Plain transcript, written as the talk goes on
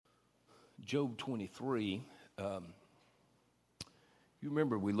Job 23. You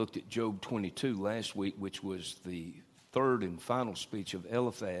remember we looked at Job 22 last week, which was the third and final speech of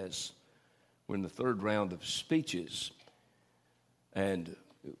Eliphaz. We're in the third round of speeches, and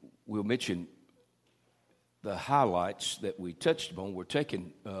we'll mention the highlights that we touched upon. We're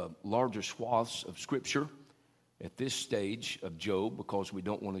taking larger swaths of Scripture at this stage of Job because we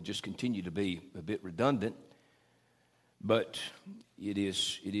don't want to just continue to be a bit redundant. But it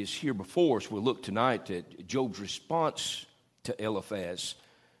is here before us. We'll look tonight at Job's response to Eliphaz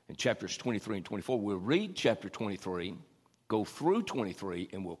in chapters 23 and 24. We'll read chapter 23, go through 23,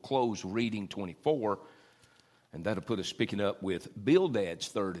 and we'll close reading 24. And that'll put us picking up with Bildad's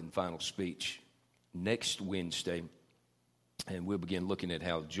third and final speech next Wednesday. And we'll begin looking at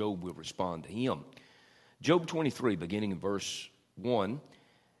how Job will respond to him. Job 23, beginning in verse 1.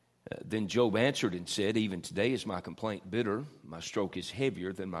 Then Job answered and said, "Even today is my complaint bitter. My stroke is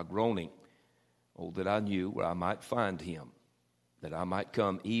heavier than my groaning. Oh, that I knew where I might find him, that I might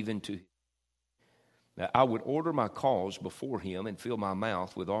come even to him. Now I would order my cause before him and fill my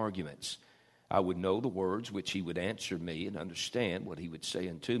mouth with arguments. I would know the words which he would answer me and understand what he would say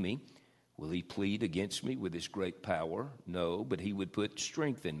unto me. Will he plead against me with his great power? No, but he would put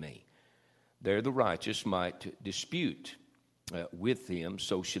strength in me. There the righteous might dispute with him,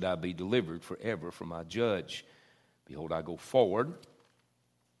 so should I be delivered forever from my judge. Behold, I go forward,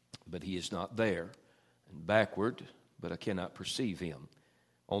 but he is not there, and backward, but I cannot perceive him.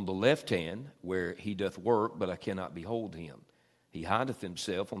 On the left hand, where he doth work, but I cannot behold him. He hideth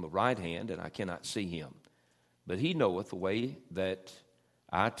himself on the right hand, and I cannot see him. But he knoweth the way that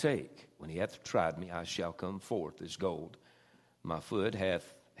I take. When he hath tried me, I shall come forth as gold. My foot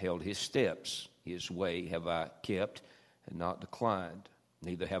hath held his steps. His way have I kept, and not declined.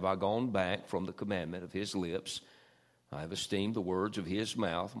 Neither have I gone back from the commandment of his lips. I have esteemed the words of his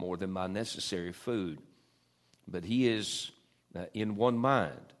mouth more than my necessary food. But he is in one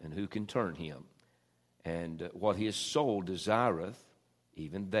mind, and who can turn him? And what his soul desireth,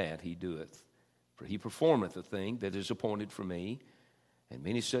 even that he doeth. For he performeth the thing that is appointed for me, and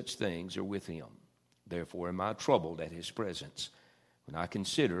many such things are with him. Therefore am I troubled at his presence. When I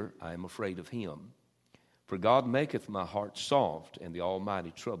consider, I am afraid of him. For God maketh my heart soft, and the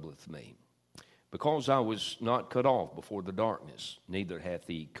Almighty troubleth me. Because I was not cut off before the darkness, neither hath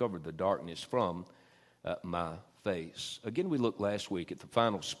he covered the darkness from my face." Again, we looked last week at the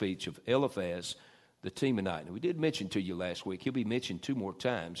final speech of Eliphaz the Temanite. And we did mention to you last week, he'll be mentioned two more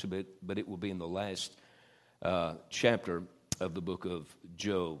times, but it will be in the last chapter of the book of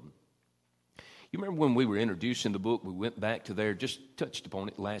Job. You remember when we were introducing the book, we went back to there, just touched upon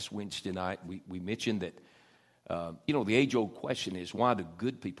it last Wednesday night. We mentioned that, the age-old question is, why do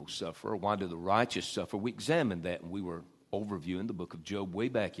good people suffer? Why do the righteous suffer? We examined that, and we were overviewing the book of Job way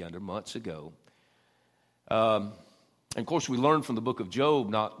back yonder months ago. And of course, we learned from the book of Job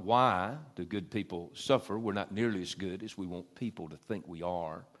not why do good people suffer. We're not nearly as good as we want people to think we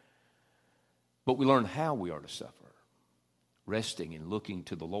are. But we learned how we are to suffer, resting and looking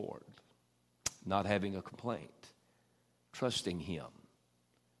to the Lord, not having a complaint, trusting him,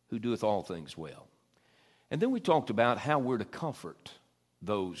 who doeth all things well. And then we talked about how we're to comfort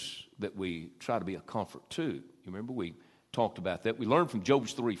those that we try to be a comfort to. You remember we talked about that. We learned from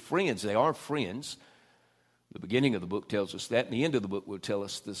Job's three friends. They are friends. The beginning of the book tells us that, and the end of the book will tell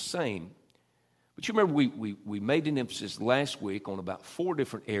us the same. But you remember we made an emphasis last week on about four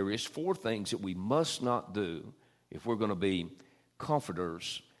different areas, four things that we must not do if we're going to be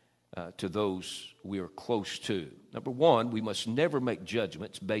comforters to those we are close to. Number one, we must never make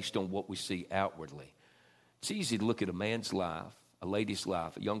judgments based on what we see outwardly. It's easy to look at a man's life, a lady's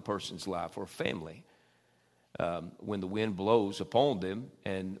life, a young person's life, or a family when the wind blows upon them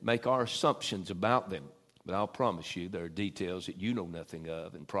and make our assumptions about them. But I'll promise you there are details that you know nothing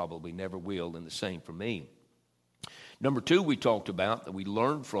of and probably never will, and the same for me. Number two, we talked about that we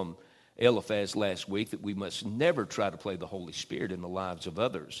learned from Eliphaz last week that we must never try to play the Holy Spirit in the lives of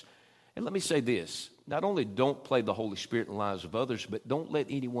others. And let me say this, not only don't play the Holy Spirit in the lives of others, but don't let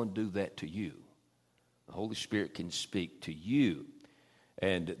anyone do that to you. The Holy Spirit can speak to you.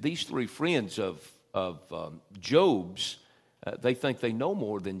 And these three friends of Job's, they think they know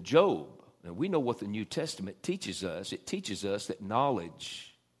more than Job. Now, we know what the New Testament teaches us. It teaches us that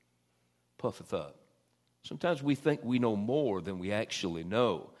knowledge puffeth up. Sometimes we think we know more than we actually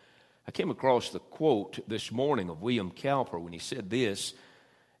know. I came across the quote this morning of William Cowper when he said this,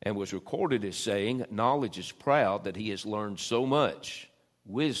 and was recorded as saying, "Knowledge is proud that he has learned so much.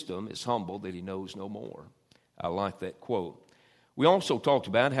 Wisdom is humble that he knows no more." I like that quote. We also talked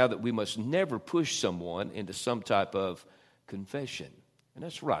about how that we must never push someone into some type of confession. And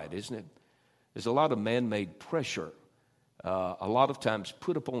that's right, isn't it? There's a lot of man-made pressure, a lot of times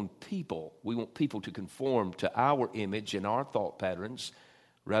put upon people. We want people to conform to our image and our thought patterns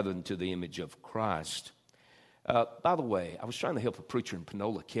rather than to the image of Christ. By the way, I was trying to help a preacher in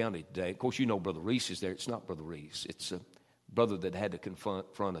Panola County today. Of course, you know Brother Reese is there. It's not Brother Reese. It's a brother that had to confront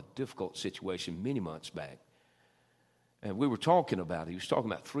a difficult situation many months back. And we were talking about it. He was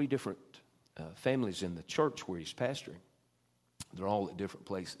talking about 3 different families in the church where he's pastoring. They're all at different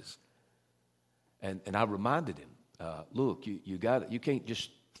places. And I reminded him, look, you got it. You can't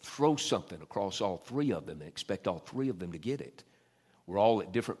just throw something across all 3 of them and expect all 3 of them to get it. We're all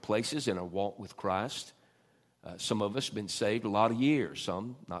at different places in our walk with Christ. Some of us have been saved a lot of years,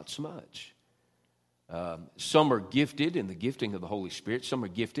 some not so much. Some are gifted in the gifting of the Holy Spirit. Some are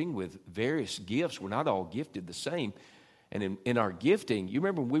gifting with various gifts. We're not all gifted the same. And in our gifting, you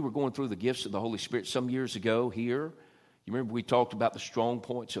remember when we were going through the gifts of the Holy Spirit some years ago here? You remember we talked about the strong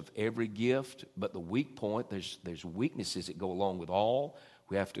points of every gift, but the weak point, there's weaknesses that go along with all.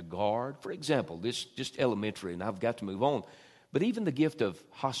 We have to guard. For example, this just elementary, and I've got to move on. But even the gift of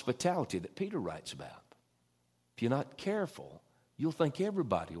hospitality that Peter writes about. If you're not careful, you'll think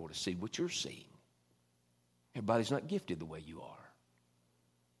everybody ought to see what you're seeing. Everybody's not gifted the way you are.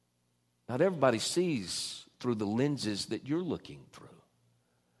 Not everybody sees through the lenses that you're looking through.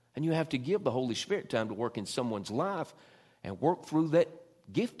 And you have to give the Holy Spirit time to work in someone's life and work through that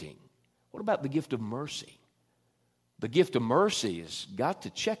gifting. What about the gift of mercy? The gift of mercy has got to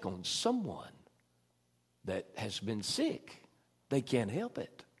check on someone that has been sick. They can't help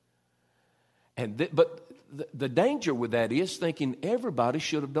it. But the danger with that is thinking everybody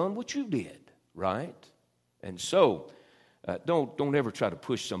should have done what you did, right? And so don't ever try to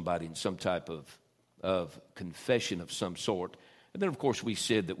push somebody in some type of confession of some sort. And then, of course, we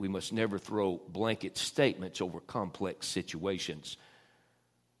said that we must never throw blanket statements over complex situations.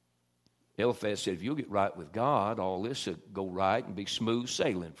 Eliphaz said, if you'll get right with God, all this will go right and be smooth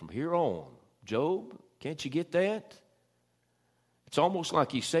sailing from here on. Job, can't you get that? It's almost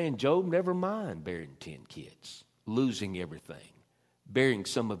like he's saying, Job, never mind bearing 10 kids, losing everything, bearing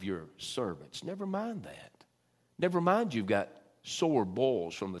some of your servants. Never mind that. Never mind you've got sore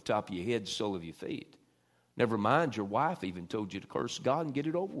boils from the top of your head, sole of your feet. Never mind your wife even told you to curse God and get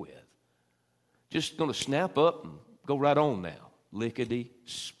it over with. Just going to snap up and go right on now.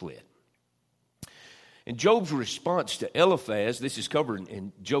 Lickety-split. In Job's response to Eliphaz, this is covered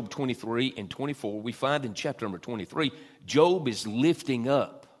in Job 23 and 24. We find in chapter number 23, Job is lifting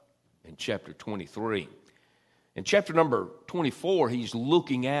up in chapter 23. In chapter number 24, he's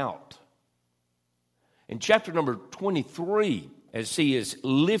looking out. In chapter number 23, as he is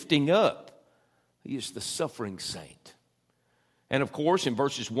lifting up, he is the suffering saint. And of course, in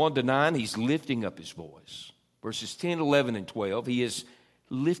verses 1 to 9, he's lifting up his voice. Verses 10, 11, and 12, he is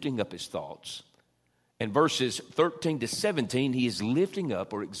lifting up his thoughts. And verses 13 to 17, he is lifting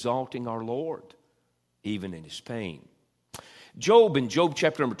up or exalting our Lord, even in his pain. Job, in Job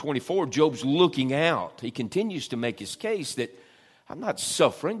chapter number 24, Job's looking out. He continues to make his case that I'm not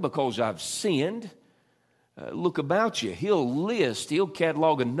suffering because I've sinned. Look about you. He'll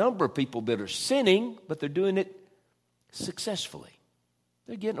catalog a number of people that are sinning, but they're doing it successfully.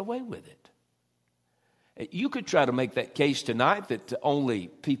 They're getting away with it. You could try to make that case tonight that only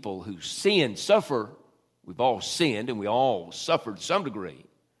people who sin suffer. We've all sinned and we all suffered to some degree.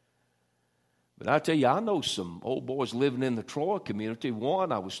 But I tell you, I know some old boys living in the Troy community.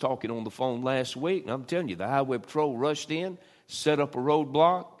 One, I was talking on the phone last week, and I'm telling you, the highway patrol rushed in, set up a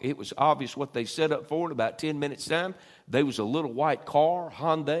roadblock. It was obvious what they set up for in about 10 minutes' time. There was a little white car,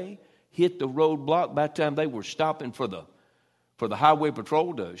 Hyundai, hit the roadblock. By the time they were stopping for the highway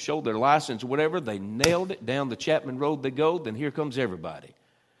patrol to show their license or whatever, they nailed it. Down the Chapman Road they go. Then here comes everybody.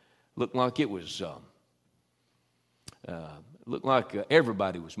 Looked like it was... looked like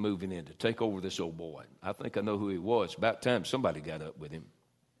everybody was moving in to take over this old boy. I think I know who he was. About time somebody got up with him.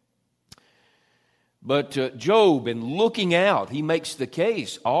 But Job, in looking out, he makes the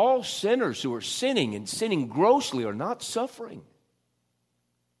case, all sinners who are sinning and sinning grossly are not suffering.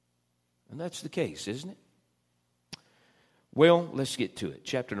 And that's the case, isn't it? Well, let's get to it.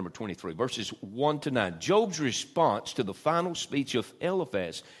 Chapter number 23, verses 1 to 9. Job's response to the final speech of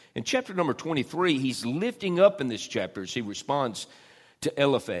Eliphaz. In chapter number 23, he's lifting up in this chapter as he responds to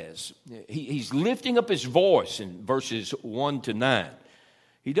Eliphaz. He's lifting up his voice in verses 1 to 9.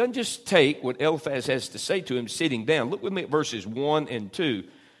 He doesn't just take what Eliphaz has to say to him sitting down. Look with me at verses 1 and 2.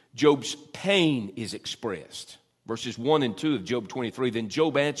 Job's pain is expressed. Verses 1 and 2 of Job 23. Then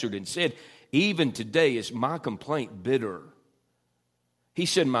Job answered and said, even today is my complaint bitter. He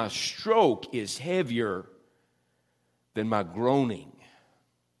said, my stroke is heavier than my groaning.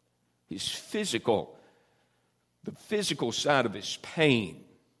 the physical side of his pain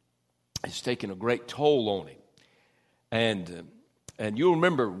has taken a great toll on him. And you'll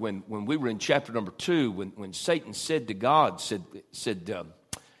remember when we were in chapter number 2, when Satan said to God,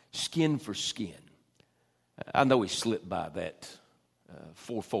 skin for skin. I know he slipped by that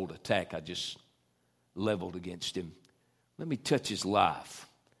fourfold attack I just leveled against him. Let me touch his life.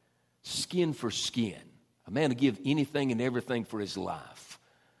 Skin for skin. A man to give anything and everything for his life.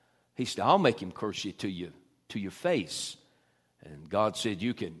 He said, I'll make him curse you to your face. And God said,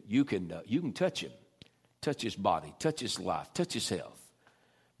 you can touch him. Touch his body, touch his life, touch his health.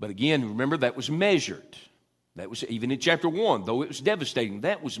 But again, remember, that was measured. That was even in chapter 1, though it was devastating,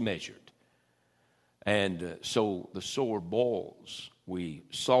 that was measured. And so the sore boils, we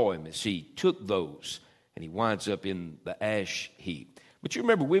saw him as he took those, and he winds up in the ash heap. But you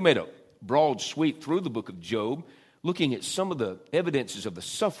remember, we made a broad sweep through the book of Job, looking at some of the evidences of the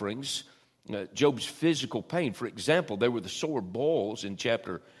sufferings, Job's physical pain. For example, there were the sore boils in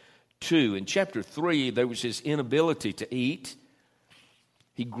chapter 2. In chapter 3, there was his inability to eat.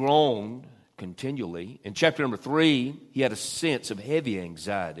 He groaned continually. In chapter number 3, he had a sense of heavy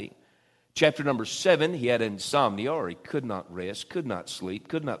anxiety. Chapter number 7, he had insomnia, or he could not rest, could not sleep,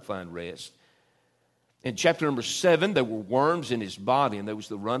 could not find rest. In chapter number 7, there were worms in his body, and there was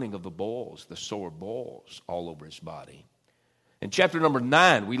the running of the boils, the sore boils all over his body. In chapter number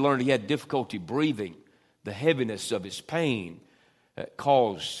 9, we learned he had difficulty breathing. The heaviness of his pain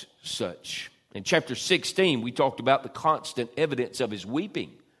caused such. In chapter 16, we talked about the constant evidence of his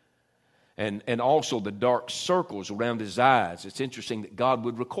weeping and also the dark circles around his eyes. It's interesting that God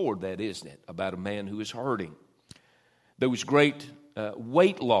would record that, isn't it, about a man who is hurting. There was great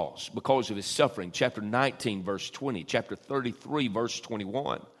weight loss because of his suffering. Chapter 19, verse 20. Chapter 33, verse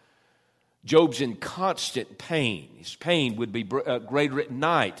 21. Job's in constant pain. His pain would be greater at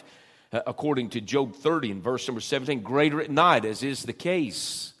night, according to Job 30 and verse number 17. Greater at night, as is the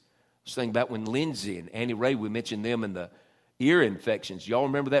case. I was thinking about when Lindsay and Annie Ray, we mentioned them in the ear infections. Y'all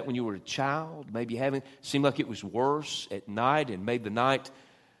remember that when you were a child? Maybe seemed like it was worse at night and made the night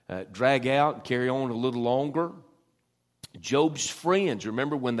drag out and carry on a little longer. Job's friends,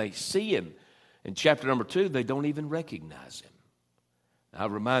 remember when they see him in chapter number 2, they don't even recognize him. I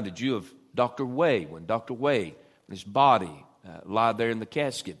reminded you of Dr. Way, when his body lied there in the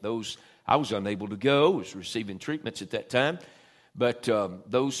casket. I was unable to go, was receiving treatments at that time. But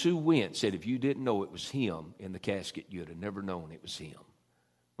those who went said, if you didn't know it was him in the casket, you'd have never known it was him.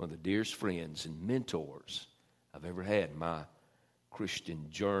 One of the dearest friends and mentors I've ever had in my Christian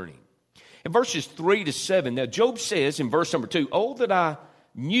journey. In verses 3 to 7, now Job says in verse number 2, oh, that I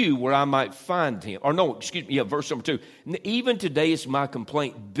knew where I might find him. Verse number 2. Even today is my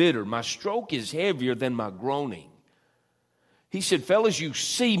complaint bitter. My stroke is heavier than my groaning. He said, fellas, you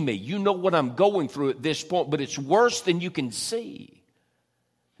see me. You know what I'm going through at this point, but it's worse than you can see.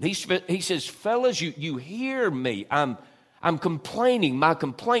 He says, fellas, you hear me. I'm complaining. My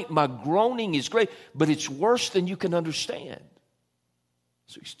complaint, my groaning is great, but it's worse than you can understand.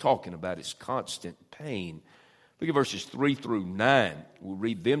 So he's talking about his constant pain. Look at verses 3 through 9. We'll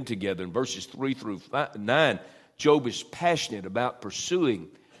read them together. In verses 3 through 9, Job is passionate about pursuing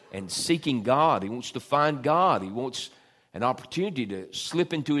and seeking God. He wants to find God. He wants an opportunity to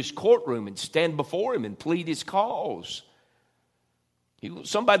slip into his courtroom and stand before him and plead his cause. He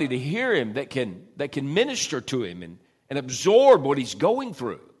wants somebody to hear him that can minister to him and absorb what he's going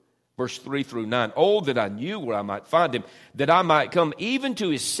through. Verse 3 through 9, oh, that I knew where I might find him, that I might come even to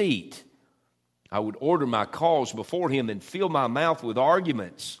his seat. I would order my cause before him and fill my mouth with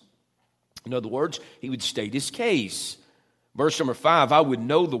arguments. In other words, he would state his case. Verse number 5, I would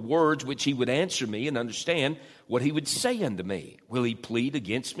know the words which he would answer me and understand what he would say unto me. Will he plead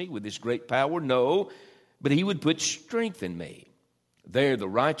against me with his great power? No, but he would put strength in me. There the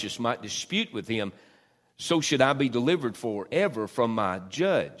righteous might dispute with him. So should I be delivered forever from my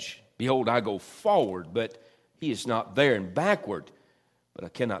judge. Behold, I go forward, but he is not there, and backward, but I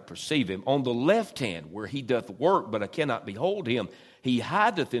cannot perceive him. On the left hand, where he doth work, but I cannot behold him. He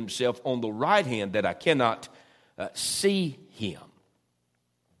hideth himself on the right hand, that I cannot see him.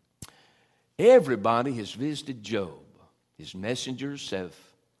 Everybody has visited Job. His messengers have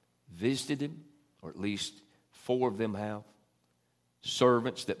visited him, or at least 4 of them have.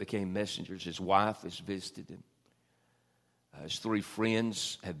 Servants that became messengers. His wife has visited him. His 3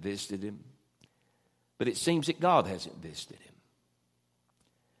 friends have visited him. But it seems that God hasn't visited him.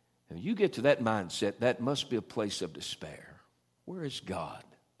 And when you get to that mindset, that must be a place of despair. Where is God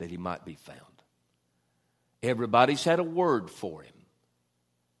that he might be found? Everybody's had a word for him.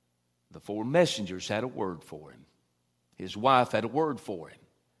 The 4 messengers had a word for him. His wife had a word for him.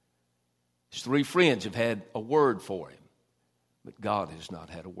 His three friends have had a word for him, but God has not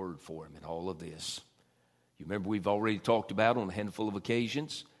had a word for him in all of this. You remember we've already talked about on a handful of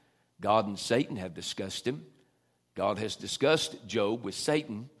occasions, God and Satan have discussed him. God has discussed Job with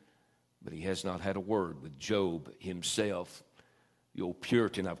Satan, but he has not had a word with Job himself. The old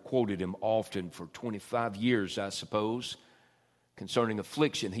Puritan, I've quoted him often for 25 years, I suppose, concerning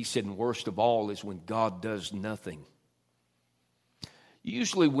affliction. He said, and worst of all is when God does nothing.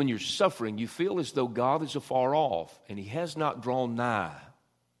 Usually when you're suffering, you feel as though God is afar off and he has not drawn nigh.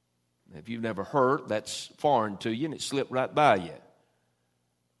 If you've never heard, that's foreign to you and it slipped right by you.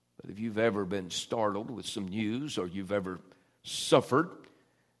 But if you've ever been startled with some news or you've ever suffered,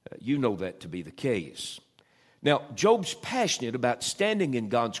 you know that to be the case. Now, Job's passionate about standing in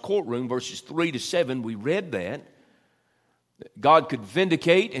God's courtroom, verses 3 to 7, we read that. God could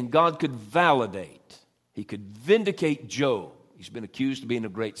vindicate and God could validate. He could vindicate Job. He's been accused of being a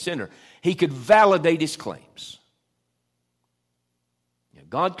great sinner. He could validate his claims. Now,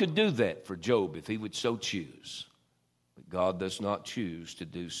 God could do that for Job if he would so choose. But God does not choose to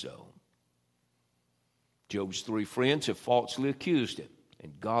do so. Job's three friends have falsely accused him,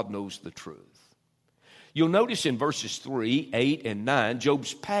 and God knows the truth. You'll notice in verses 3, 8, and 9,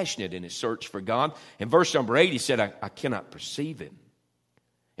 Job's passionate in his search for God. In verse number 8, he said, I cannot perceive him.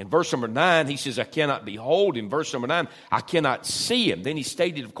 In verse number 9, he says, I cannot behold him. Verse number 9, I cannot see him. Then he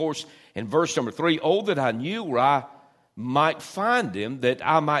stated, of course, in verse number 3, oh, that I knew where I might find him, that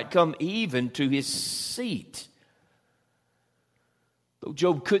I might come even to his seat. Though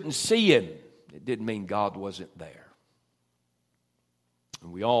Job couldn't see him, it didn't mean God wasn't there.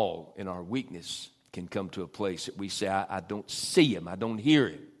 And we all, in our weakness, can come to a place that we say, I don't see him, I don't hear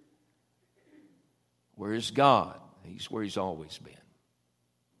him. Where is God? He's where he's always been.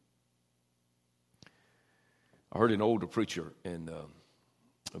 I heard an older preacher in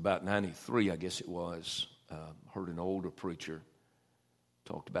about 93, I guess it was, heard an older preacher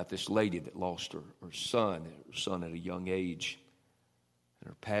talked about this lady that lost her son at a young age. And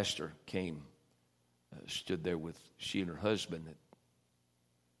her pastor came, stood there with she and her husband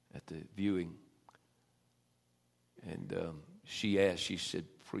at the viewing. And she asked, she said,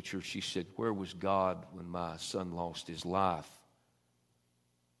 preacher, she said, where was God when my son lost his life?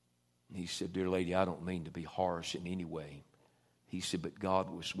 And he said, dear lady, I don't mean to be harsh in any way. He said, but God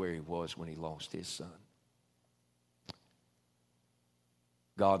was where he was when he lost his son.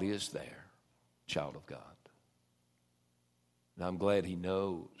 God is there, child of God. And I'm glad he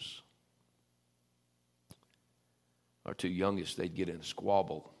knows. Our two youngest, they'd get in a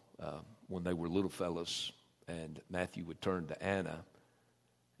squabble when they were little fellas, and Matthew would turn to Anna,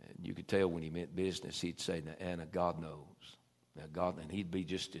 and you could tell when he meant business, he'd say, now, Anna, God knows. Now, God, and he'd be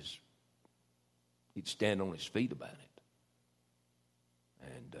just as, he'd stand on his feet about it.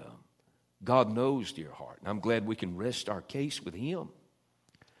 And God knows, dear heart, and I'm glad we can rest our case with him.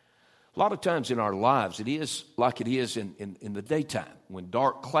 A lot of times in our lives, it is like it is in the daytime when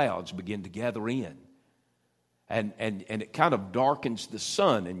dark clouds begin to gather in. And it kind of darkens the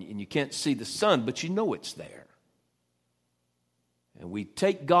sun, and you can't see the sun, but you know it's there. And we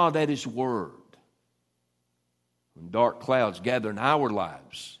take God at his word. When dark clouds gather in our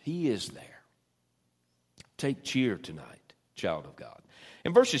lives, he is there. Take cheer tonight, child of God.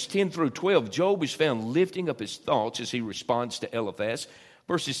 In verses 10 through 12, Job is found lifting up his thoughts as he responds to Eliphaz.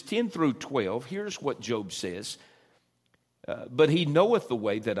 Verses 10 through 12, here's what Job says. But he knoweth the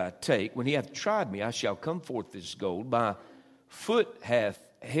way that I take. When he hath tried me, I shall come forth as gold. My foot hath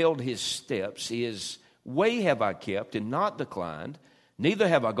held his steps. His way have I kept and not declined. Neither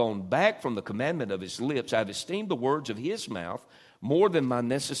have I gone back from the commandment of his lips. I have esteemed the words of his mouth more than my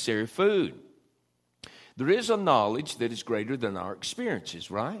necessary food. There is a knowledge that is greater than our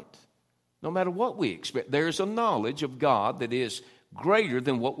experiences, right? No matter what we experience, there is a knowledge of God that is greater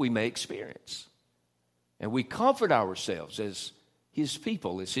than what we may experience. And we comfort ourselves as his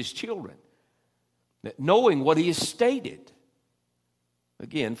people, as his children, knowing what he has stated.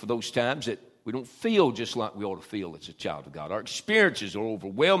 Again, for those times that we don't feel just like we ought to feel as a child of God. Our experiences are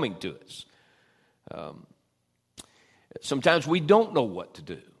overwhelming to us. Sometimes we don't know what to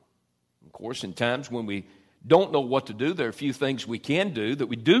do. Of course, in times when we don't know what to do, there are a few things we can do that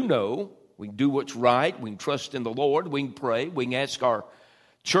we do know. We can do what's right. We can trust in the Lord. We can pray. We can ask our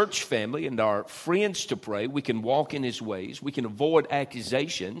church family and our friends to pray. We can walk in his ways. We can avoid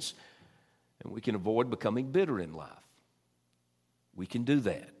accusations. And we can avoid becoming bitter in life. We can do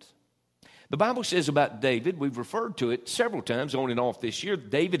that. The Bible says about David, we've referred to it several times on and off this year,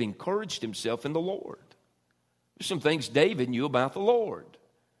 David encouraged himself in the Lord. There's some things David knew about the Lord.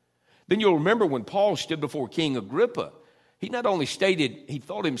 Then you'll remember when Paul stood before King Agrippa, He not only stated he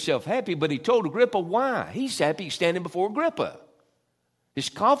thought himself happy, but he told Agrippa why. He's happy standing before Agrippa. His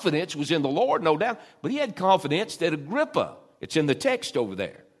confidence was in the Lord, no doubt, but he had confidence that Agrippa, it's in the text over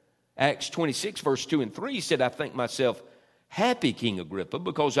there. Acts 26, verse 2 and 3 said, I think myself happy, King Agrippa,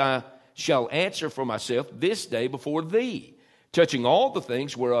 because I shall answer for myself this day before thee, touching all the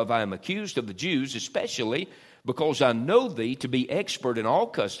things whereof I am accused of the Jews, especially because I know thee to be expert in all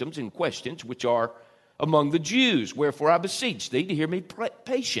customs and questions which are among the Jews. Wherefore I beseech thee to hear me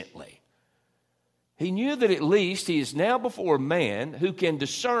patiently. He knew that at least he is now before a man who can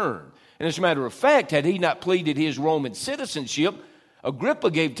discern. And as a matter of fact, had he not pleaded his Roman citizenship, Agrippa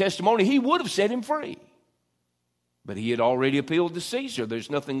gave testimony, he would have set him free. But he had already appealed to Caesar.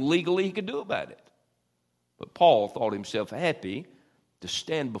 There's nothing legally he could do about it. But Paul thought himself happy to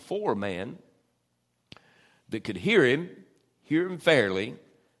stand before a man that could hear him fairly,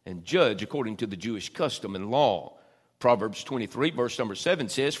 and judge according to the Jewish custom and law. Proverbs 23, verse number 7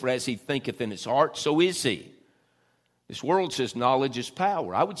 says, for as he thinketh in his heart, so is he. This world says knowledge is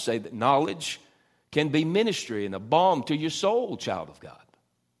power. I would say that knowledge can be ministry and a balm to your soul, child of God.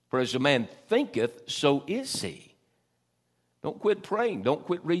 For as a man thinketh, so is he. Don't quit praying. Don't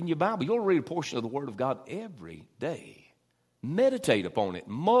quit reading your Bible. You'll read a portion of the Word of God every day. Meditate upon it.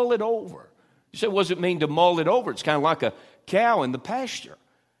 Mull it over. You say, what does it mean to mull it over? It's kind of like a cow in the pasture.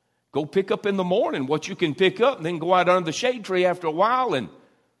 Go pick up in the morning what you can pick up and then go out under the shade tree after a while and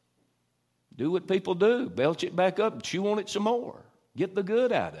do what people do. Belch it back up and chew on it some more. Get the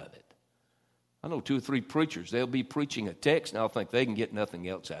good out of it. I know 2 or 3 preachers, they'll be preaching a text and I'll think they can get nothing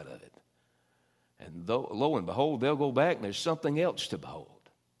else out of it. And lo and behold, they'll go back and there's something else to behold.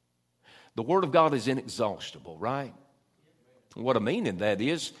 The Word of God is inexhaustible, right? What I mean in that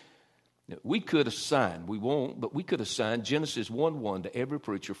is, we could assign, we won't, but we could assign Genesis 1:1 to every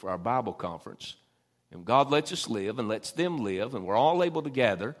preacher for our Bible conference. And God lets us live and lets them live, and we're all able to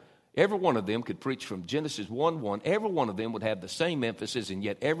gather. Every one of them could preach from Genesis 1:1. Every one of them would have the same emphasis, and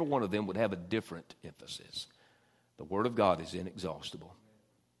yet every one of them would have a different emphasis. The Word of God is inexhaustible.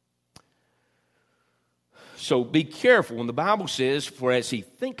 So be careful when the Bible says, for as he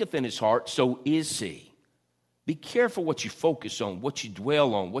thinketh in his heart, so is he. Be careful what you focus on, what you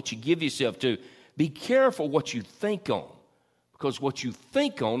dwell on, what you give yourself to. Be careful what you think on. Because what you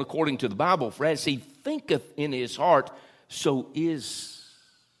think on, according to the Bible, for as he thinketh in his heart, so is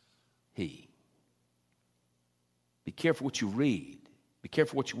he. Be careful what you read. Be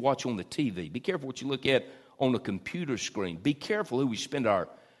careful what you watch on the TV. Be careful what you look at on a computer screen. Be careful who we spend our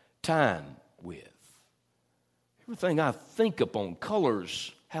time with. Everything I think upon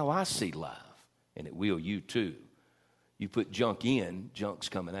colors how I see life. And it will you too. You put junk in, junk's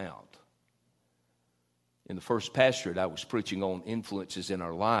coming out. In the first pastorate, I was preaching on influences in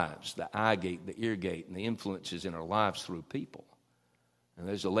our lives, the eye gate, the ear gate, and the influences in our lives through people. And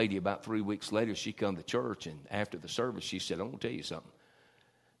there's a lady about 3 weeks later, she come to church, and after the service, she said, I want to tell you something.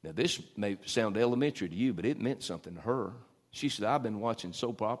 Now, this may sound elementary to you, but it meant something to her. She said, I've been watching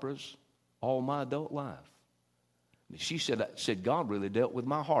soap operas all my adult life. And she said, God really dealt with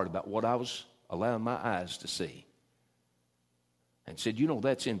my heart about what I was allowing my eyes to see. And said, you know,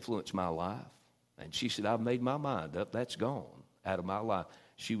 that's influenced my life. And she said, I've made my mind up. That's gone out of my life.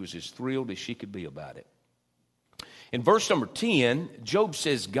 She was as thrilled as she could be about it. In verse number 10, Job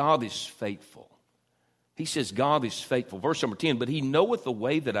says God is faithful. He says God is faithful. Verse number 10, but he knoweth the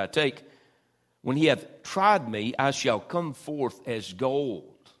way that I take. When he hath tried me, I shall come forth as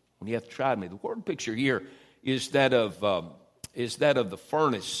gold. When he hath tried me. The word picture here is that of the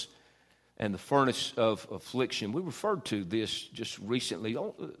furnace and the furnace of affliction. We referred to this just recently.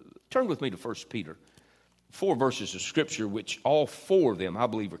 Turn with me to 1 Peter. 4 verses of Scripture, which all 4 of them, I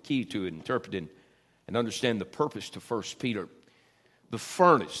believe, are key to interpreting and understand the purpose to 1 Peter. The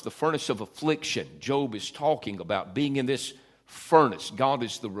furnace of affliction. Job is talking about being in this furnace. God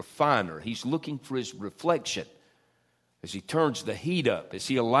is the refiner. He's looking for his reflection as he turns the heat up, as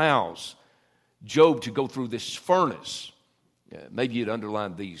he allows Job to go through this furnace. Maybe you'd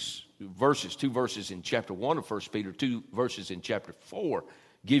underline these verses, 2 verses in chapter 1 of 1 Peter, 2 verses in chapter 4,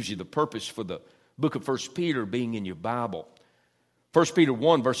 gives you the purpose for the book of 1 Peter being in your Bible. 1 Peter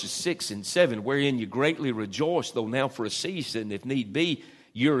 1 verses 6 and 7, wherein you greatly rejoice, though now for a season, if need be,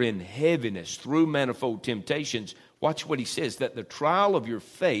 you're in heaviness through manifold temptations. Watch what he says, that the trial of your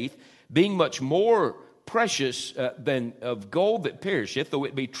faith, being much more precious than of gold that perisheth, though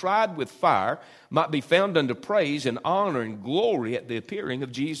it be tried with fire, might be found unto praise and honor and glory at the appearing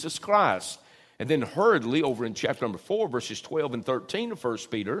of Jesus Christ. And then hurriedly over in chapter number 4, verses 12 and 13 of 1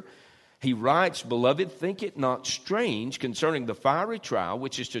 Peter, he writes, Beloved, think it not strange concerning the fiery trial,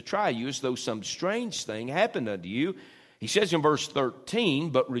 which is to try you as though some strange thing happened unto you, He says in verse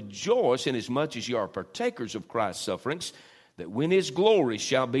 13, but rejoice inasmuch as you are partakers of Christ's sufferings, that when his glory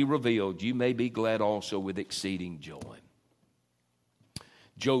shall be revealed, you may be glad also with exceeding joy.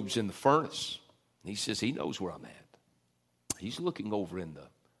 Job's in the furnace. He says he knows where I'm at. He's looking over in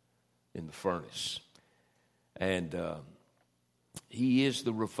the furnace. And he is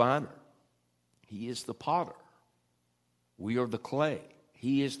the refiner. He is the potter. We are the clay.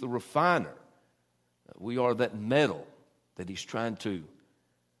 He is the refiner. We are that metal that he's trying to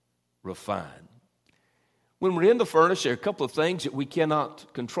refine. When we're in the furnace, there are a couple of things that we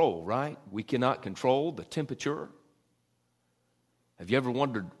cannot control, right? We cannot control the temperature. Have you ever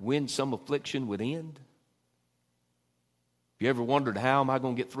wondered when some affliction would end? Have you ever wondered, how am I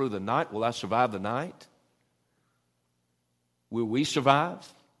going to get through the night? Will I survive the night? Will we survive?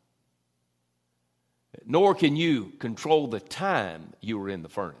 Nor can you control the time you are in the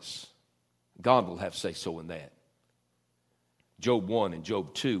furnace. God will have say-so in that. Job 1 and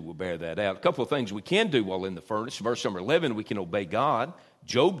Job 2 will bear that out. A couple of things we can do while in the furnace. Verse number 11, we can obey God.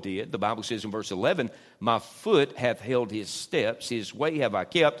 Job did. The Bible says in verse 11, my foot hath held his steps, his way have I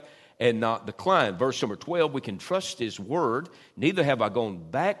kept, and not declined. Verse number 12, we can trust his word. Neither have I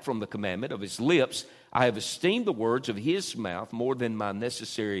gone back from the commandment of his lips. I have esteemed the words of his mouth more than my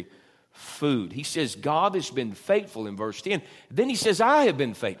necessary food. He says God has been faithful in verse 10. Then he says I have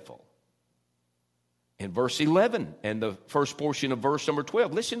been faithful. In verse 11 and the first portion of verse number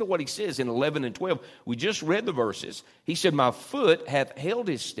 12. Listen to what he says in 11 and 12. We just read the verses. He said, my foot hath held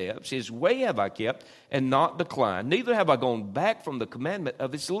his steps, his way have I kept, and not declined. Neither have I gone back from the commandment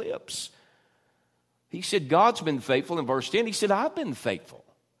of his lips. He said, God's been faithful. In verse 10, he said, I've been faithful.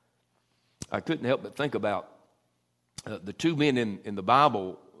 I couldn't help but think about the two men in the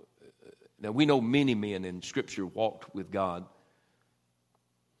Bible. Now, we know many men in Scripture walked with God.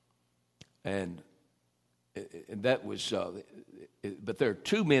 And that was, but there are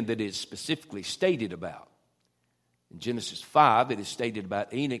two men that is specifically stated about. In Genesis 5, it is stated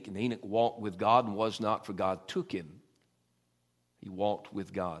about Enoch, and Enoch walked with God and was not, for God took him. He walked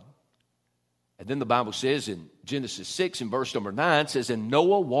with God. And then the Bible says in Genesis 6, in verse number 9, says, and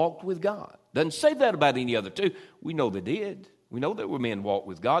Noah walked with God. Doesn't say that about any other two. We know they did. We know there were men walked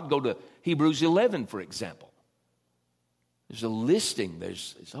with God. Go to Hebrews 11, for example. There's a listing.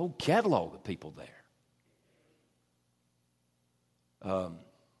 There's a whole catalog of people there.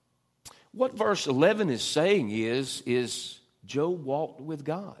 What verse 11 is saying is Job walked with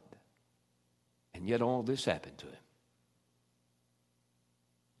God, and yet all this happened to him.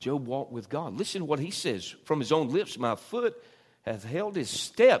 Job walked with God. Listen to what he says. From his own lips, my foot hath held his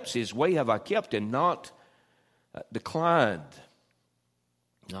steps, his way have I kept, and not declined.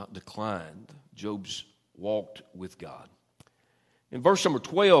 Not declined. Job's walked with God. In verse number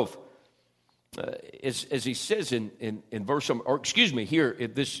 12, as he says in verse, or excuse me, here,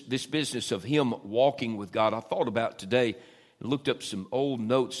 this business of him walking with God, I thought about today and looked up some old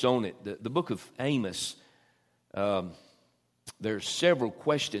notes on it. The book of Amos, there's several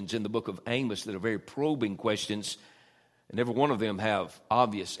questions in the book of Amos that are very probing questions, and every one of them have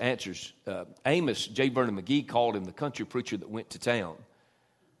obvious answers. Amos, J. Vernon McGee called him the country preacher that went to town.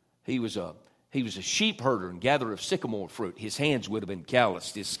 He was a sheep herder and gatherer of sycamore fruit. His hands would have been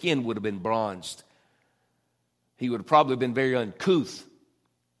calloused. His skin would have been bronzed. He would have probably been very uncouth.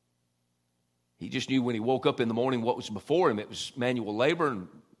 He just knew when he woke up in the morning what was before him. It was manual labor, and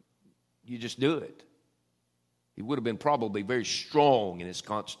you just do it. He would have been probably very strong in his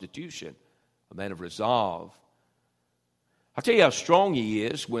constitution, a man of resolve. I'll tell you how strong he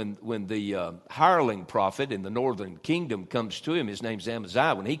is when the hireling prophet in the northern kingdom comes to him. His name's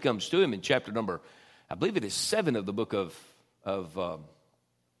Amaziah. When he comes to him in chapter number, I believe it is 7 of the book of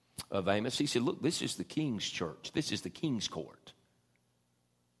Amos, he said, look, this is the king's church. This is the king's court.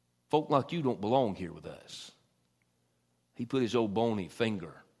 Folk like you don't belong here with us. He put his old bony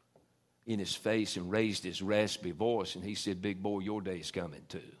finger in his face and raised his raspy voice, and he said, big boy, your day's coming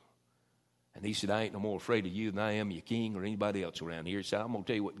too. And he said, I ain't no more afraid of you than I am your king or anybody else around here. He said, I'm going to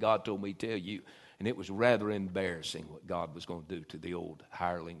tell you what God told me to tell you. And it was rather embarrassing what God was going to do to the old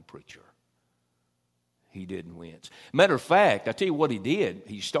hireling preacher. He didn't wince. Matter of fact, I tell you what he did.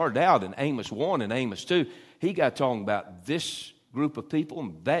 He started out in Amos 1 and Amos 2. He got talking about this group of people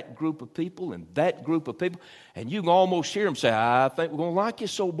and that group of people and that group of people. And you can almost hear him say, I think we're going to like you,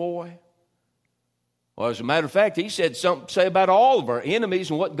 so boy. Well, as a matter of fact, he said something to say about all of our enemies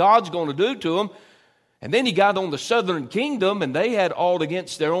and what God's going to do to them. And then he got on the southern kingdom, and they had all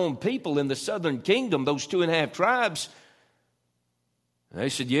against their own people in the southern kingdom, those 2.5 tribes. And they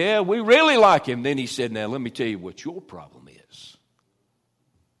said, yeah, we really like him. Then he said, now let me tell you what your problem is.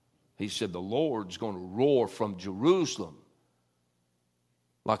 He said, the Lord's going to roar from Jerusalem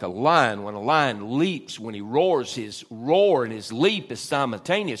like a lion. When a lion leaps, when he roars, his roar and his leap is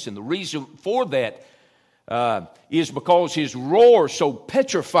simultaneous. And the reason for that is because his roar is so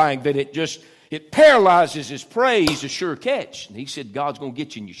petrifying that it paralyzes his prey. He's a sure catch. And he said, God's going to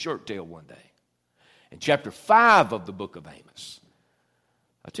get you in your shirt tail one day. In chapter 5 of the book of Amos,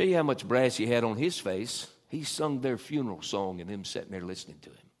 I'll tell you how much brass he had on his face. He sung their funeral song and them sitting there listening to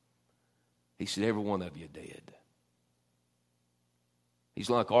him. He said, every one of you are dead. He's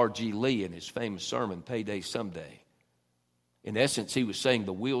like R.G. Lee in his famous sermon, Payday Someday. In essence, he was saying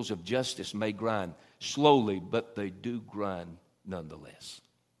the wheels of justice may grind slowly, but they do grind nonetheless.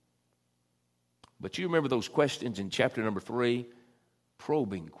 But you remember those questions in chapter number 3?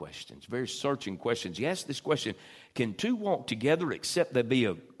 Probing questions, very searching questions. He asked this question, can two walk together except they be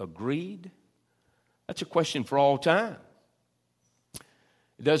agreed? That's a question for all time.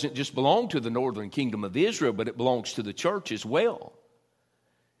 It doesn't just belong to the northern kingdom of Israel, but it belongs to the church as well.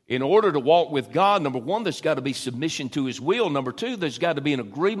 In order to walk with God, number one, there's got to be submission to His will. Number two, there's got to be an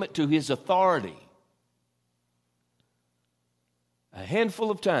agreement to His authority. A handful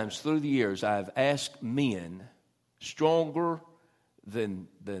of times through the years, I've asked men stronger than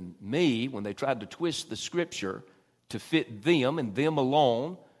me when they tried to twist the Scripture to fit them and them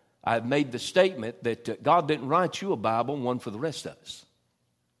alone. I've made the statement that God didn't write you a Bible, one for the rest of us.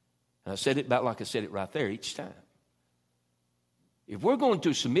 And I said it about like I said it right there each time. If we're going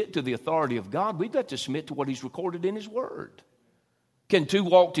to submit to the authority of God, we've got to submit to what He's recorded in His Word. Can two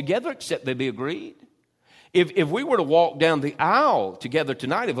walk together except they be agreed? If we were to walk down the aisle together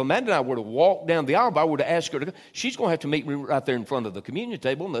tonight, if Amanda and I were to walk down the aisle, if I were to ask her to go, she's going to have to meet me right there in front of the communion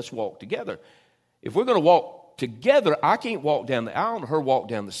table and let's walk together. If we're going to walk together, I can't walk down the aisle and her walk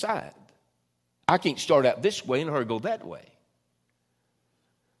down the side. I can't start out this way and her go that way.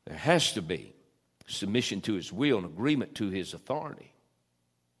 There has to be submission to His will and agreement to His authority.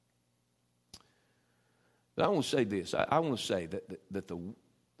 But I want to say this. I want to say that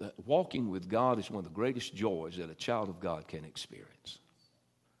walking with God is one of the greatest joys that a child of God can experience.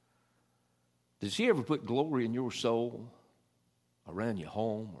 Does He ever put glory in your soul around your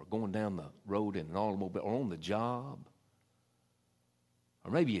home or going down the road in an automobile or on the job?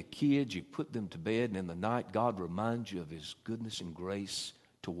 Or maybe a kid, you put them to bed and in the night God reminds you of His goodness and grace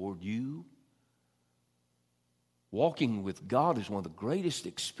toward you? Walking with God is one of the greatest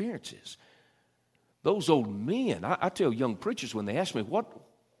experiences. Those old men, I tell young preachers when they ask me,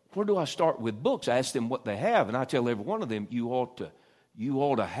 where do I start with books? I ask them what they have, and I tell every one of them, you ought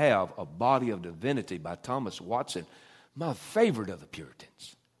to have A Body of Divinity by Thomas Watson, my favorite of the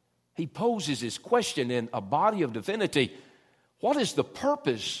Puritans. He poses this question in A Body of Divinity, what is the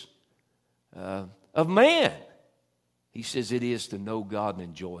purpose of man? He says it is to know God and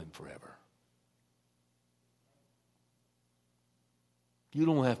enjoy Him forever. You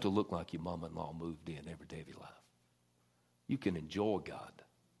don't have to look like your mama-in-law moved in every day of your life. You can enjoy God.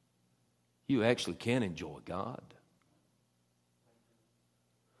 You actually can enjoy God.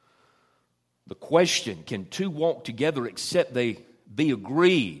 The question, can two walk together except they be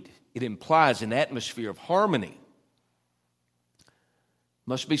agreed? It implies an atmosphere of harmony.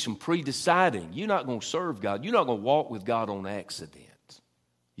 Must be some pre-deciding. You're not going to serve God. You're not going to walk with God on accident.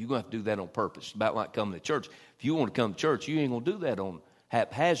 You're going to have to do that on purpose. It's about like coming to church. If you want to come to church, you ain't going to do that on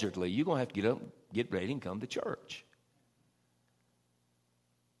haphazardly. You're going to have to get up, get ready, and come to church.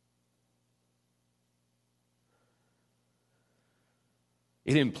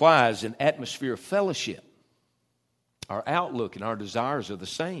 It implies an atmosphere of fellowship. Our outlook and our desires are the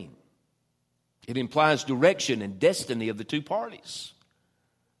same. It implies direction and destiny of the two parties.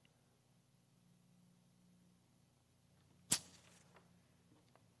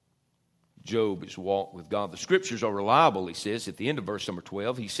 Job has walked with God. The Scriptures are reliable, he says, at the end of verse number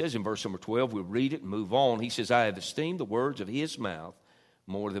 12. He says in verse number 12, we read it and move on. He says, I have esteemed the words of His mouth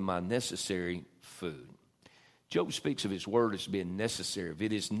more than my necessary food. Job speaks of his word as being necessary. If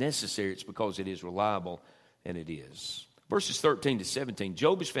it is necessary, it's because it is reliable, and it is. Verses 13 to 17,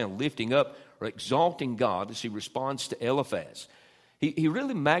 Job is found lifting up or exalting God as he responds to Eliphaz. He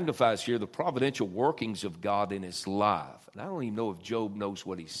really magnifies here the providential workings of God in his life. And I don't even know if Job knows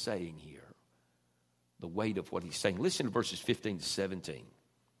what he's saying here, the weight of what he's saying. Listen to verses 15 to 17.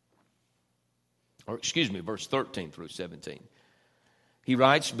 Verse 13 through 17. He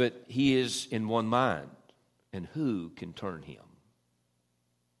writes, but he is in one mind, and who can turn him?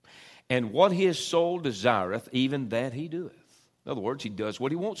 And what his soul desireth, even that he doeth. In other words, he does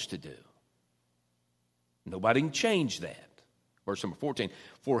what he wants to do. Nobody can change that. Verse number 14,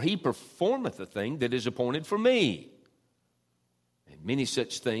 for he performeth the thing that is appointed for me. and many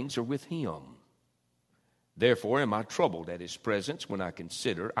such things are with him. Therefore am I troubled at his presence when I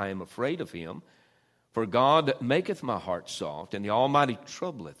consider. I am afraid of him. For God maketh my heart soft, and the Almighty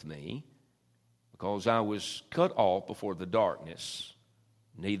troubleth me, because I was cut off before the darkness,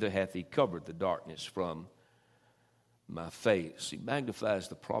 neither hath he covered the darkness from my face. He magnifies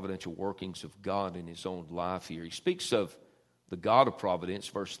the providential workings of God in his own life here. He speaks of the God of providence,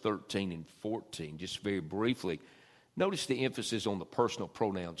 verse 13 and 14, just very briefly. Notice the emphasis on the personal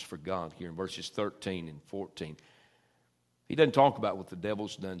pronouns for God here in verses 13 and 14. He doesn't talk about what the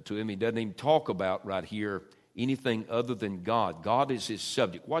devil's done to him. He doesn't even talk about right here anything other than God. God is his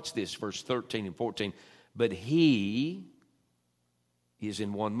subject. Watch this, verse 13 and 14. But he is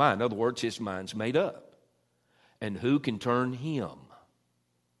in one mind. In other words, his mind's made up. And who can turn him?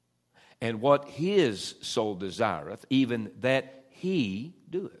 And what his soul desireth, even that he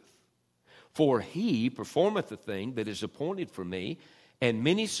doeth. For he performeth the thing that is appointed for me, and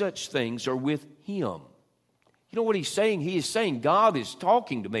many such things are with him. You know what he's saying? He is saying God is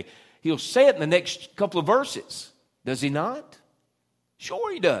talking to me. He'll say it in the next couple of verses. Does he not?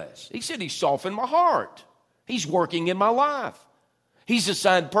 Sure he does. He said he's softened my heart. He's working in my life. He's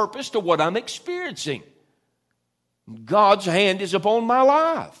assigned purpose to what I'm experiencing. God's hand is upon my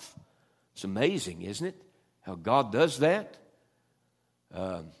life. It's amazing, isn't it? How God does that.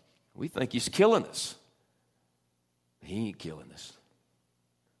 We think he's killing us. He ain't killing us.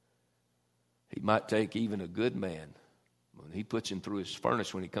 He might take even a good man. When he puts him through his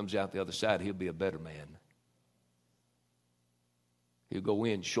furnace, when he comes out the other side, he'll be a better man. He'll go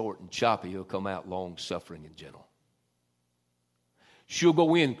in short and choppy. He'll come out long-suffering and gentle. She'll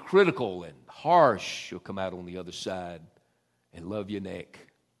go in critical and harsh. She'll come out on the other side and love your neck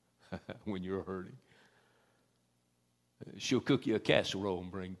when you're hurting. She'll cook you a casserole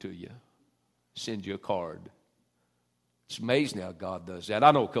and bring to you. Send you a card. It's amazing how God does that.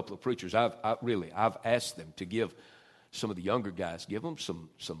 I know a couple of preachers. I've asked them to give some of the younger guys, give them some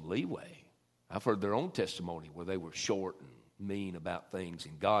leeway. I've heard their own testimony where they were short and mean about things,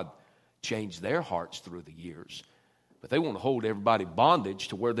 and God changed their hearts through the years. But they want to hold everybody bondage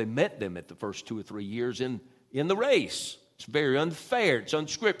to where they met them at the first 2 or 3 years in the race. It's very unfair. It's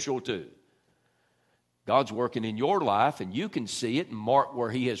unscriptural too. God's working in your life, and you can see it and mark where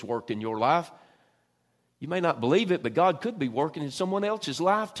he has worked in your life. You may not believe it, but God could be working in someone else's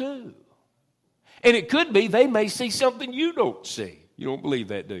life too. And it could be they may see something you don't see. You don't believe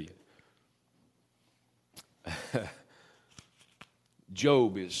that, do you?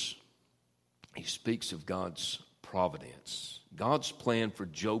 Job he speaks of God's providence. God's plan for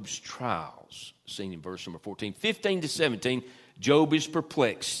Job's trials, seen in verse number 14. 15 to 17, Job is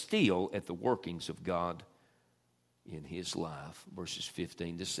perplexed still at the workings of God in his life. Verses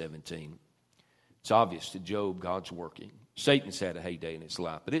 15 to 17. It's obvious to Job God's working. Satan's had a heyday in his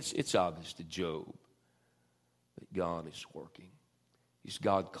life, but it's obvious to Job that God is working. He's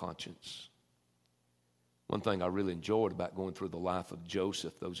God conscious. One thing I really enjoyed about going through the life of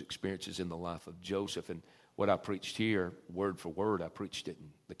Joseph, those experiences in the life of Joseph, and what I preached here, word for word, I preached it in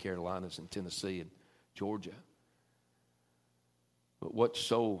the Carolinas and Tennessee and Georgia. But what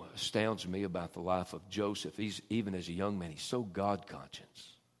so astounds me about the life of Joseph, even as a young man, he's so God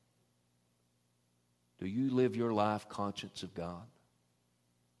conscious. Do you live your life conscious of God?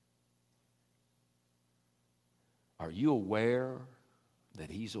 Are you aware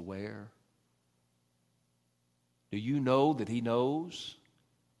that he's aware? Do you know that he knows?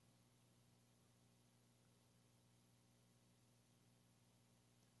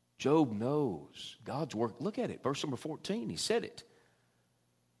 Job knows God's work. Look at it, verse number 14, he said it.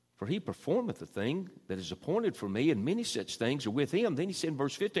 For he performeth the thing that is appointed for me, and many such things are with him. Then he said in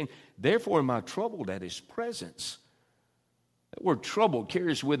verse 15, therefore am I troubled at his presence. That word troubled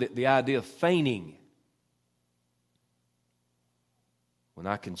carries with it the idea of fainting. When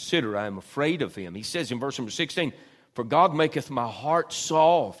I consider, I am afraid of him. He says in verse number 16, for God maketh my heart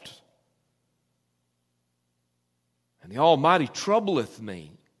soft, and the Almighty troubleth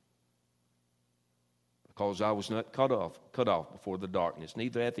me, because I was not cut off before the darkness.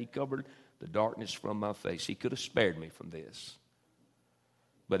 Neither hath he covered the darkness from my face. He could have spared me from this,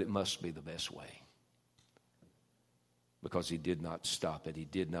 but it must be the best way, because he did not stop it. He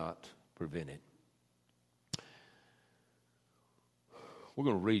did not prevent it. We're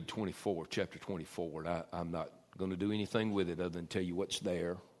going to read chapter 24. I'm not going to do anything with it other than tell you what's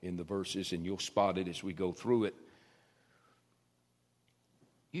there in the verses, and you'll spot it as we go through it.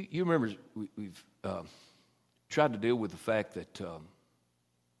 You remember we've tried to deal with the fact that,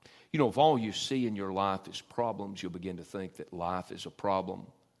 if all you see in your life is problems, you'll begin to think that life is a problem.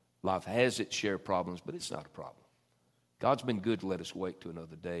 Life has its share of problems, but it's not a problem. God's been good to let us wait to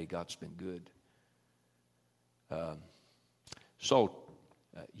another day. God's been good. Saw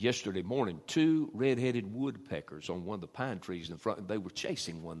yesterday morning 2 red-headed woodpeckers on one of the pine trees in front. They were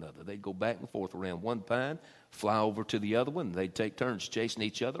chasing one another. They'd go back and forth around one pine, fly over to the other one, and they'd take turns chasing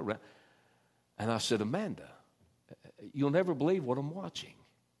each other around. And I said, Amanda, you'll never believe what I'm watching.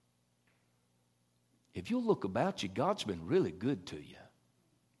 If you'll look about you, God's been really good to you.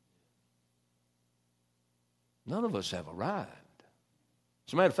 None of us have arrived.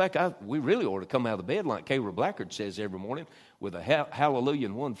 As a matter of fact, we really ought to come out of bed like Kayla Blackard says every morning with a hallelujah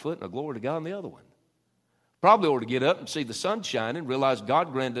in one foot and a glory to God in the other one. Probably ought to get up and see the sun shining, realize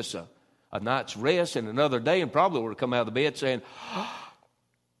God granted us a night's rest and another day, and probably ought to come out of the bed saying,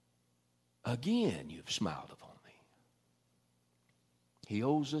 again, you've smiled upon me. He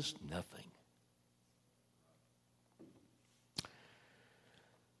owes us nothing.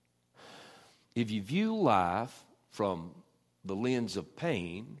 If you view life from the lens of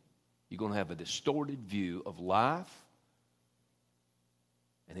pain, you're going to have a distorted view of life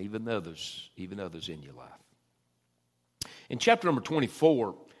and even others in your life. In chapter number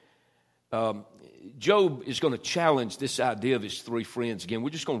 24, Job is going to challenge this idea of his 3 friends again. We're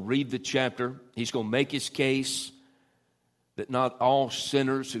just going to read the chapter. He's going to make his case that not all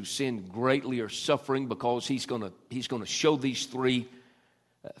sinners who sin greatly are suffering, because he's going to show these 3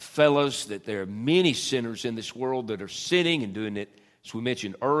 fellas that there are many sinners in this world that are sinning and doing it, as we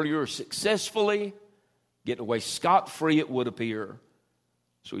mentioned earlier, successfully, getting away scot-free, it would appear.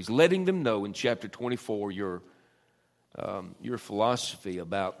 So he's letting them know in chapter 24, your philosophy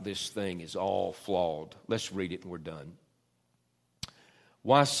about this thing is all flawed. Let's read it and we're done.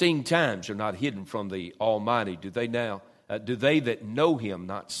 Why, seeing times are not hidden from the Almighty, do they that know him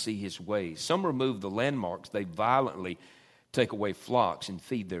not see his ways? Some remove the landmarks, they violently take away flocks and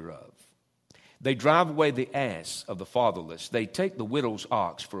feed thereof. They drive away the ass of the fatherless. They take the widow's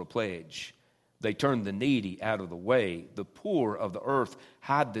ox for a pledge. They turn the needy out of the way. The poor of the earth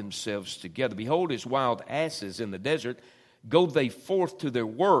hide themselves together. Behold, as wild asses in the desert, go they forth to their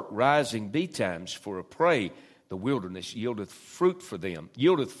work, rising betimes for a prey. The wilderness yieldeth food for them,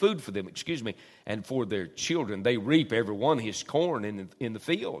 and for their children. They reap every one his corn in the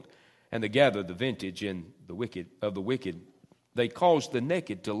field, and they gather the vintage in the wicked. They cause the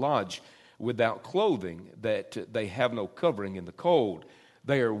naked to lodge without clothing, that they have no covering in the cold.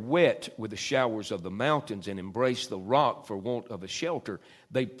 They are wet with the showers of the mountains, and embrace the rock for want of a shelter.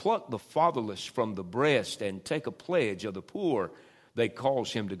 They pluck the fatherless from the breast, and take a pledge of the poor. They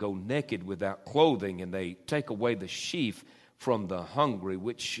cause him to go naked without clothing, and they take away the sheaf from the hungry,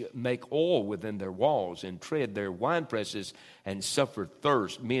 which make oil within their walls, and tread their winepresses, and suffer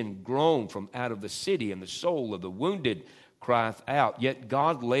thirst. Men groan from out of the city, and the soul of the wounded crieth out. Yet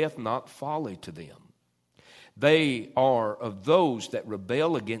God layeth not folly to them. They are of those that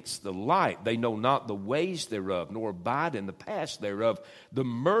rebel against the light. They know not the ways thereof, nor abide in the paths thereof. The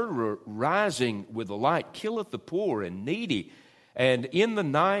murderer rising with the light killeth the poor and needy, and in the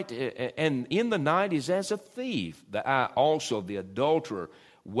night is as a thief. The eye also of the adulterer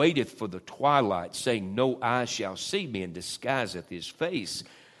waiteth for the twilight, saying, no eye shall see me, and disguiseth his face.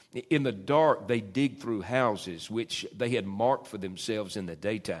 In the dark they dig through houses, which they had marked for themselves in the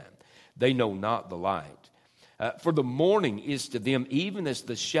daytime. They know not the light. For the morning is to them even as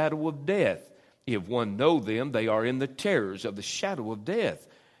the shadow of death. If one know them, they are in the terrors of the shadow of death.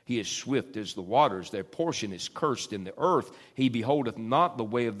 He is swift as the waters. Their portion is cursed in the earth. He beholdeth not the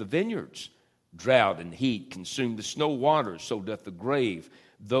way of the vineyards. Drought and heat consume the snow waters. So doth the grave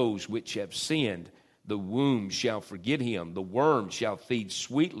those which have sinned. The womb shall forget him. The worm shall feed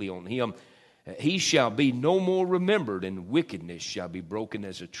sweetly on him. He shall be no more remembered, and wickedness shall be broken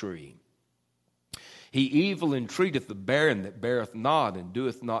as a tree. He evil entreateth the barren that beareth not, and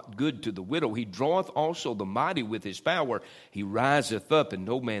doeth not good to the widow. He draweth also the mighty with his power. He riseth up, and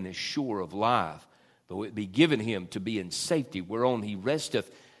no man is sure of life. Though it be given him to be in safety, whereon he resteth,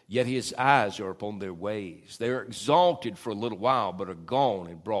 yet his eyes are upon their ways. They are exalted for a little while, but are gone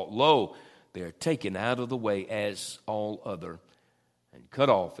and brought low. They are taken out of the way as all other, and cut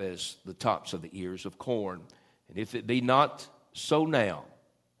off as the tops of the ears of corn. And if it be not so now,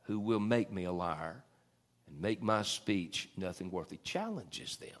 who will make me a liar, and make my speech nothing worth? He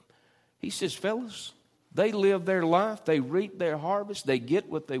challenges them. He says, fellas, they live their life, they reap their harvest, they get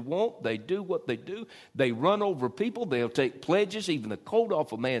what they want, they do what they do, they run over people, they'll take pledges, even the coat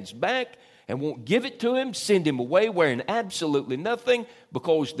off a man's back, and won't give it to him, send him away wearing absolutely nothing,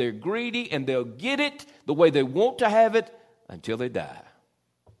 because they're greedy, and they'll get it the way they want to have it until they die.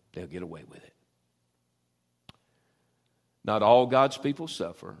 They'll get away with it. Not all God's people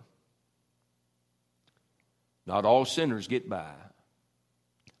suffer. Not all sinners get by.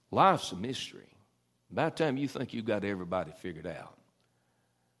 Life's a mystery. By the time you think you've got everybody figured out,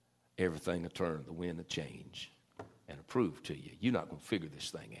 everything will turn, the wind will change, and will prove to you, you're not going to figure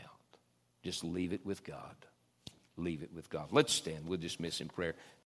this thing out. Just leave it with God. Leave it with God. Let's stand. We'll dismiss in prayer.